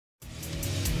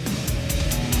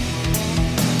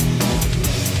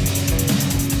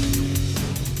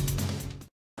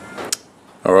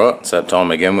Alright, it's that time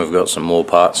again. We've got some more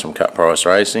parts from Cut Price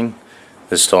Racing.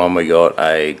 This time we got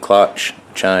a clutch,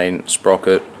 chain,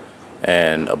 sprocket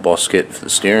and a boss kit for the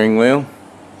steering wheel.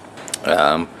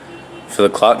 For the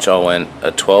clutch I went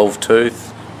a 12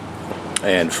 tooth,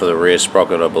 and for the rear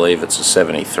sprocket I believe it's a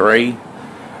 73,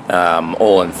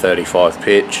 all in 35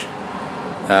 pitch.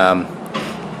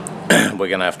 We're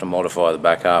going to have to modify the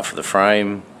back half of the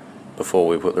frame before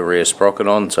we put the rear sprocket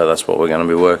on, so that's what we're going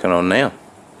to be working on now.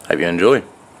 Hope you enjoy.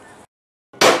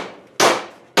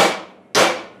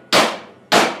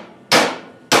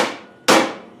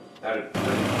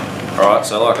 Alright,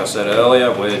 so like I said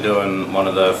earlier, we're doing one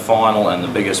of the final and the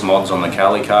biggest mods on the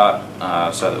Cali cart,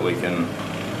 so that we can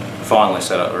finally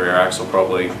set up the rear axle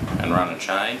properly and run a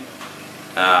chain.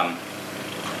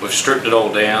 We've stripped it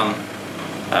all down,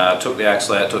 took the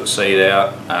axle out, took the seat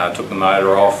out, took the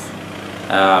motor off.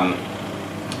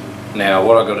 Now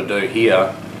what I've got to do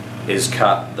here is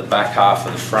cut the back half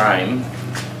of the frame.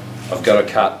 I've got to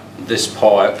cut this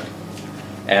pipe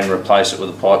and replace it with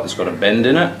a pipe that's got a bend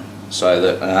in it, so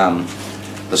that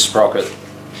the sprocket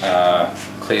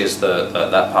clears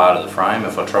that part of the frame.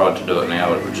 If I tried to do it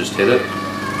now it would just hit it.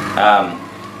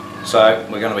 So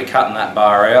we're going to be cutting that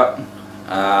bar out.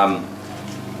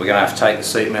 We're going to have to take the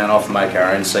seat mount off and make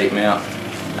our own seat mount.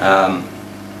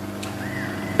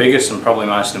 Biggest and probably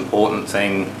most important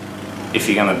thing if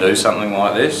you're going to do something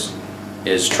like this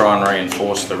is try and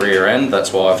reinforce the rear end.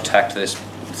 That's why I've tacked this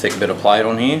thick bit of plate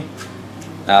on here.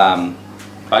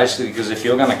 Basically because if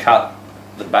you're going to cut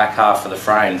the back half of the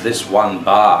frame, this one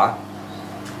bar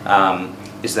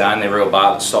is the only real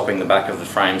bar that's stopping the back of the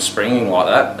frame springing like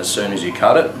that as soon as you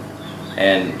cut it.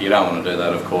 And you don't want to do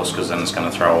that, of course, because then it's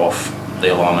going to throw off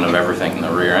the alignment of everything in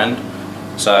the rear end.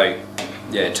 So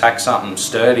yeah, tack something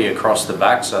sturdy across the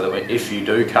back so that if you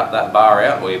do cut that bar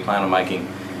out, or you plan on making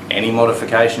any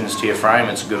modifications to your frame,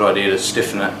 it's a good idea to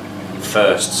stiffen it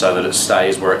first so that it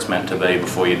stays where it's meant to be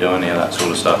before you do any of that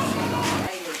sort of stuff.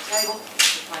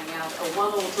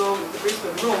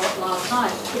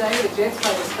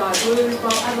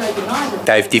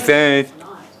 Safety first.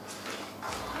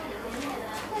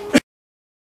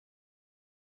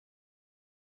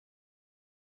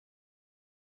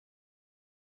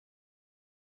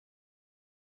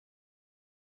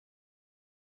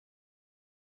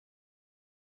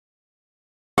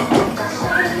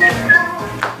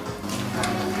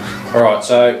 Alright,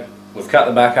 so we've cut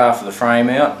the back half of the frame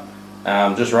out.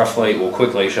 Just roughly, we'll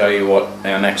quickly show you what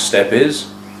our next step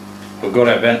is. We've got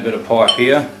our bent bit of pipe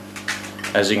here.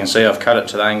 As you can see, I've cut it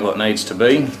to the angle it needs to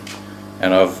be,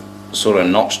 and I've sort of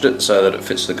notched it so that it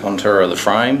fits the contour of the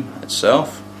frame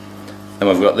itself. Then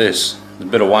we've got this, a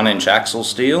bit of 1-inch axle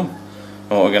steel, and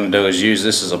what we're going to do is use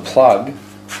this as a plug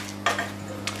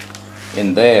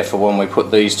in there for when we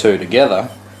put these two together.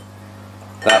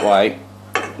 That way,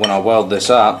 when I weld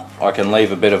this up, I can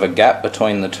leave a bit of a gap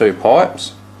between the two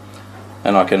pipes,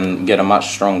 and I can get a much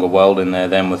stronger weld in there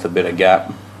then with a bit of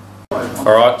gap.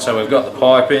 Alright, so we've got the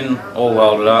pipe in, all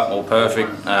welded up, all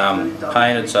perfect,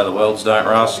 painted so the welds don't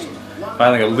rust.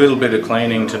 Only got a little bit of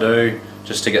cleaning to do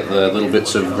just to get the little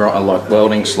bits of like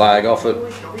welding slag off it.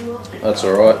 That's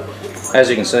alright.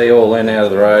 As you can see, all in out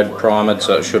of the road, primered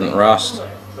so it shouldn't rust.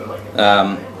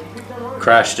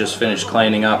 Crash just finished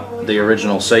cleaning up the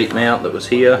original seat mount that was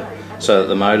here so that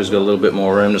the motor's got a little bit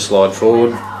more room to slide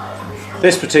forward.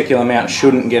 This particular mount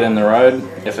shouldn't get in the road.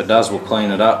 If it does, we'll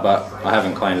clean it up, but I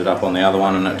haven't cleaned it up on the other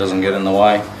one and it doesn't get in the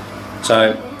way.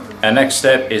 So our next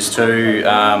step is to,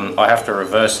 I have to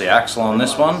reverse the axle on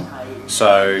this one.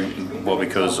 So, well,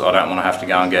 because I don't want to have to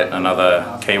go and get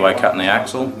another keyway cut in the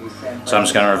axle. So I'm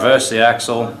just going to reverse the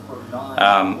axle,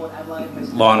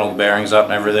 line all the bearings up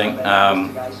and everything,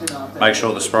 make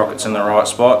sure the sprocket's in the right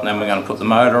spot, and then we're going to put the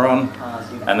motor on,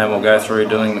 and then we'll go through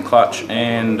doing the clutch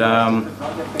and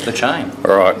the chain.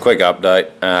 Alright, quick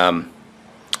update.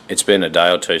 It's been a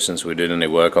day or two since we did any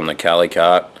work on the Cali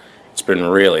cart. It's been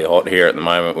really hot here at the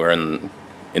moment. We're in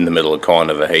the middle of kind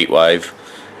of a heat wave.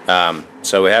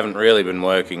 So we haven't really been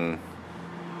working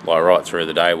like right through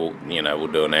the day. We'll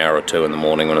do an hour or two in the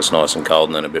morning when it's nice and cold,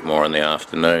 and then a bit more in the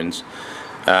afternoons.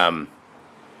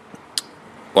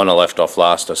 When I left off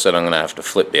last, I said I'm going to have to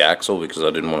flip the axle because I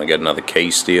didn't want to get another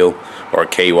key steel or a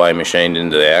keyway machined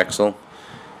into the axle.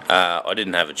 I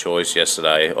didn't have a choice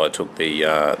yesterday. I took the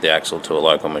axle to a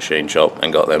local machine shop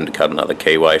and got them to cut another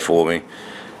keyway for me.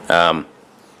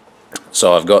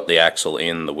 So I've got the axle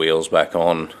in, the wheels back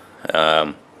on,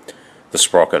 the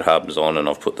sprocket hub's on, and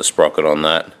I've put the sprocket on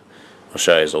that. I'll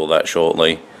show you all that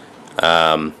shortly.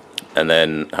 And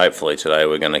then hopefully today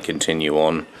we're going to continue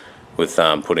on with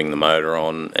putting the motor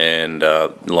on and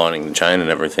lining the chain and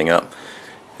everything up.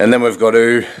 And then we've got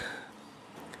to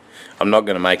I'm not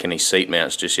going to make any seat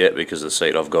mounts just yet because the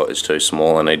seat I've got is too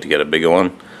small. I need to get a bigger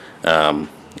one.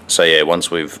 So yeah,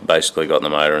 once we've basically got the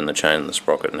motor and the chain and the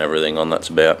sprocket and everything on, that's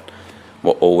about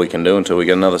all we can do until we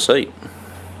get another seat.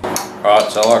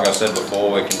 Alright, so like I said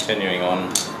before, we're continuing on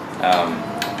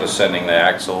with setting the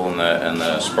axle and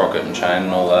the sprocket and chain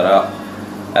and all that up.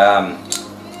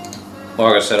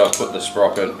 Like I said, I've put the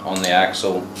sprocket on the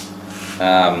axle.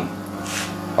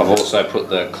 I've also put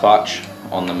the clutch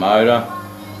on the motor.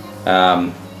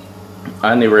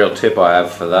 Only real tip I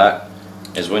have for that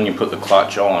is when you put the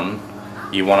clutch on,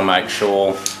 you want to make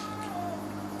sure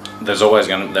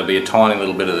there'll be a tiny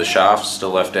little bit of the shaft still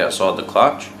left outside the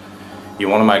clutch. You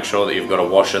want to make sure that you've got a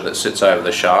washer that sits over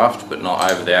the shaft but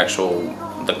not over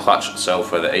the clutch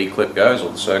itself where the E-clip goes, or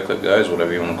the circlip goes,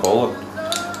 whatever you want to call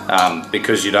it,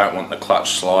 because you don't want the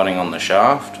clutch sliding on the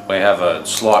shaft. We have a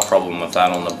slight problem with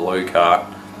that on the blue cart,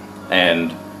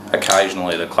 and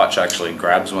occasionally the clutch actually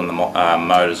grabs when the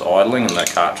motor's idling and the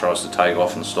cart tries to take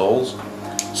off and stalls.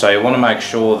 So you want to make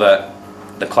sure that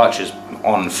the clutch is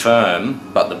on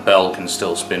firm but the bell can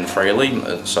still spin freely,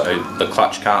 so the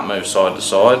clutch can't move side to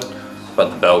side but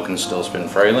the bell can still spin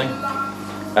freely.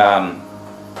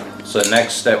 So the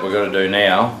next step we've got to do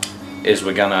now is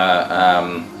we've got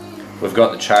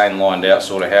the chain lined out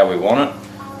sort of how we want it,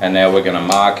 and now we're going to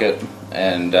mark it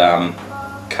and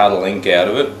cut a link out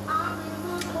of it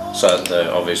so that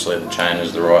obviously the chain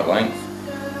is the right length.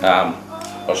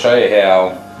 I'll show you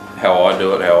how I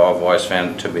do it, how I've always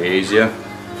found it to be easier.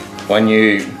 When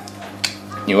you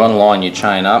unline your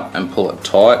chain up and pull it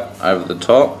tight over the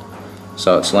top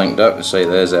so it's linked up, you see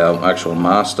there's our actual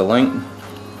master link.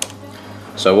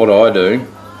 So what I do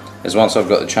is once I've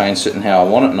got the chain sitting how I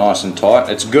want it, nice and tight,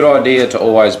 it's a good idea to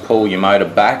always pull your motor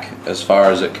back as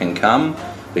far as it can come,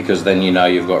 because then you know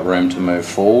you've got room to move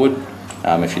forward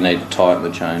if you need to tighten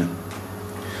the chain.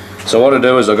 So what I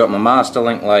do is I've got my master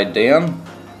link laid down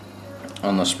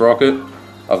on the sprocket,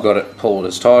 I've got it pulled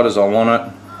as tight as I want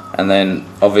it, and then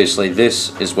obviously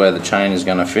this is where the chain is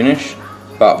going to finish,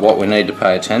 but what we need to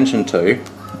pay attention to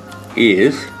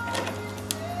is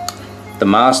the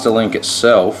master link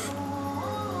itself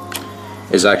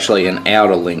is actually an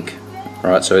outer link,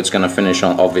 right? So it's going to finish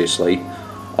on, obviously,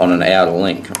 on an outer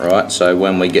link, right? So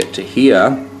when we get to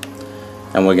here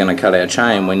and we're going to cut our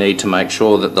chain, we need to make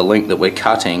sure that the link that we're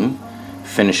cutting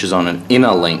finishes on an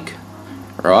inner link,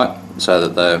 right? So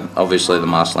that obviously the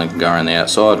master link can go around the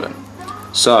outside of it.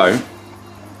 So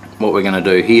what we're going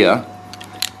to do here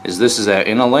is this is our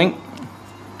inner link.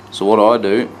 So what I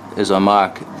do is I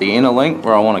mark the inner link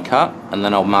where I want to cut, and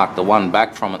then I'll mark the one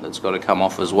back from it that's got to come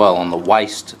off as well on the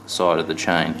waist side of the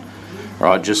chain,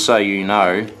 right? Just so you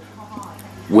know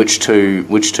which two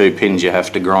pins you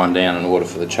have to grind down in order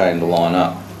for the chain to line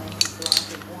up.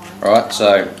 Right,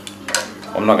 so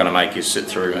I'm not going to make you sit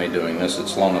through me doing this,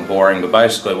 it's long and boring, but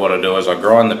basically what I do is I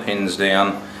grind the pins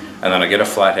down and then I get a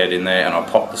flathead in there and I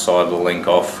pop the side of the link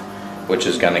off, which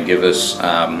is going to give us,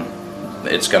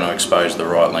 it's going to expose the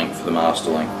right link for the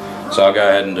master link. So I'll go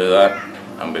ahead and do that,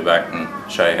 and I'll be back and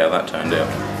show you how that turned out.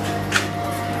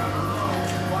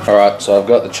 Alright, so I've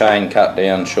got the chain cut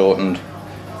down, shortened,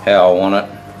 how I want it.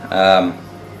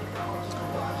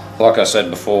 Like I said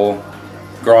before,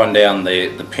 grind down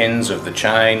the pins of the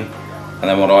chain, and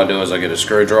then what I do is I get a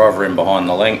screwdriver in behind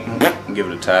the link, and give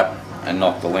it a tap, and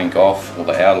knock the link off, or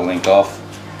the outer link off,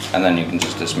 and then you can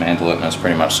just dismantle it, and it's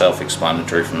pretty much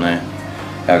self-explanatory from there,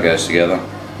 how it goes together.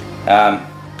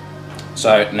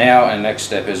 So now our next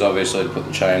step is obviously to put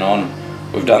the chain on.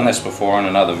 We've done this before in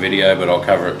another video, but I'll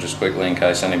cover it just quickly in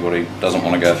case anybody doesn't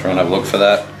want to go through and have a look for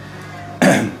that.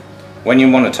 When you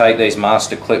want to take these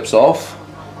master clips off,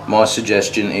 my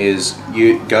suggestion is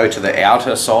you go to the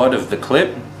outer side of the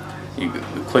clip. You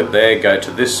clip there, go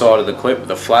to this side of the clip,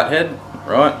 the flathead,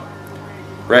 right?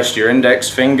 Rest your index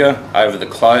finger over the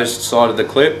closed side of the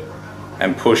clip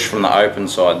and push from the open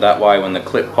side. That way when the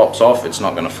clip pops off, it's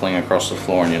not going to fling across the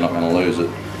floor and you're not going to lose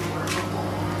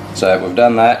it. So we've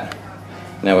done that.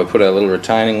 Now we put our little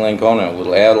retaining link on, our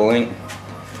little outer link.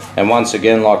 And once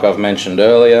again, like I've mentioned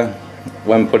earlier,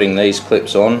 when putting these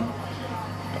clips on,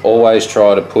 always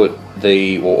try to put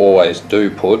always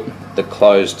do put the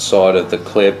closed side of the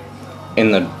clip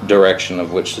in the direction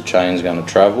of which the chain is going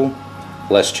to travel.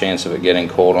 Less chance of it getting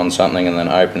caught on something and then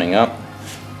opening up.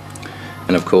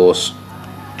 And of course,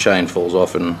 chain falls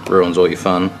off and ruins all your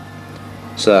fun.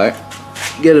 So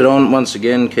get it on once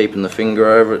again, keeping the finger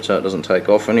over it so it doesn't take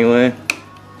off anywhere.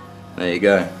 There you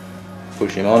go,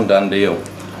 push him on, done deal.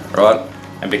 Right,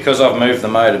 and because I've moved the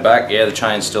motor back, yeah, the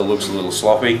chain still looks a little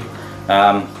sloppy.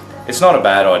 It's not a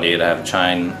bad idea to have a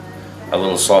chain a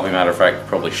little sloppy, matter of fact,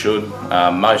 probably should.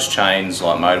 Most chains,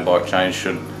 like motorbike chains,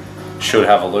 should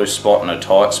have a loose spot and a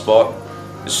tight spot.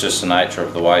 It's just the nature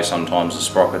of the way sometimes the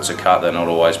sprockets are cut, they're not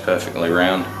always perfectly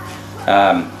round.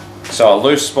 So a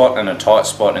loose spot and a tight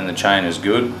spot in the chain is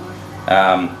good.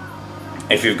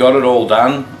 If you've got it all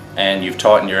done and you've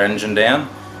tightened your engine down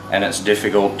and it's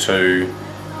difficult to,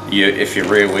 if your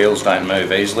rear wheels don't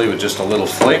move easily with just a little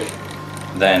flick,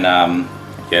 then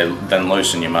then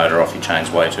loosen your motor off. Your chain's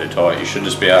way too tight. You should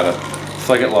just be able to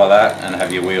flick it like that and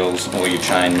have your wheels or your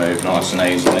chain move nice and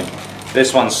easily.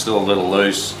 This one's still a little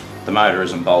loose. The motor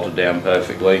isn't bolted down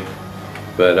perfectly,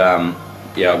 but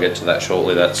yeah, I'll get to that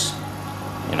shortly. That's,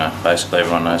 you know, basically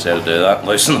everyone knows how to do that.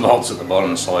 Loosen the bolts at the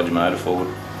bottom and slide your motor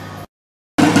forward.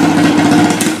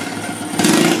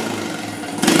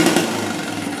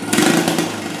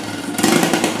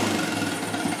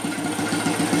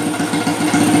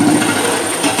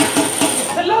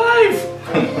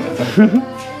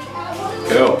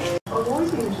 Cool.